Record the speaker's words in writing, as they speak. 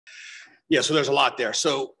Yeah, so there's a lot there.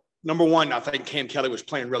 So number one, I think Cam Kelly was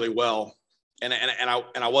playing really well, and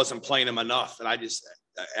I wasn't playing him enough. And I just,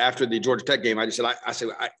 after the Georgia Tech game, I just said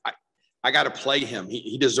I got to play him.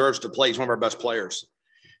 He deserves to play. He's one of our best players.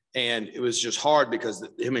 And it was just hard because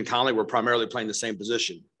him and Conley were primarily playing the same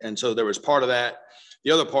position. And so there was part of that.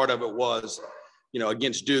 The other part of it was,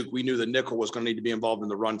 against Duke, we knew the nickel was going to need to be involved in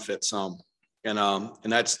the run fit some. And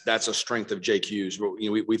that's a strength of JQ's.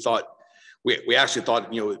 We thought, we actually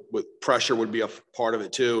thought, with pressure would be a part of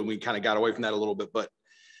it too. And we kind of got away from that a little bit, but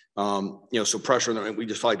so pressure, we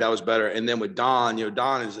just felt like that was better. And then with Don,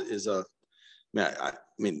 Don is a, man, I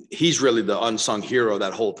mean, he's really the unsung hero of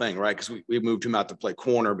that whole thing, right? Because we moved him out to play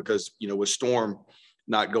corner because, with Storm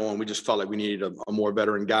not going, we just felt like we needed a more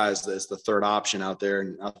veteran guys as the third option out there.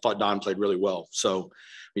 And I thought Don played really well. So,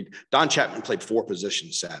 Don Chapman played 4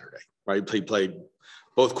 positions Saturday, right? He played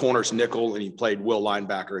both corners, nickel, and he played will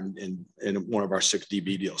linebacker in one of our 6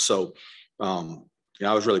 DB deals. So, I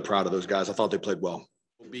was really proud of those guys. I thought they played well.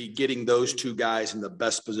 We'll be getting those 2 guys in the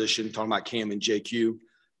best position, talking about Cam and JQ,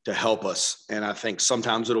 to help us. And I think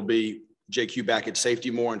sometimes it'll be JQ back at safety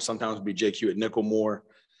more, and sometimes it'll be JQ at nickel more.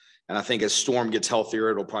 And I think as Storm gets healthier,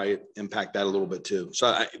 it'll probably impact that a little bit too. So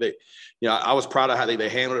I was proud of how they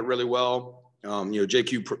handled it really well.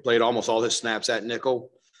 JQ played almost all his snaps at nickel,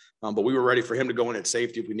 but we were ready for him to go in at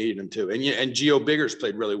safety if we needed him to. And Gio Biggers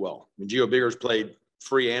played really well. Gio Biggers played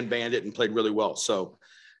free and bandit and played really well. So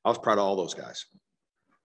I was proud of all those guys.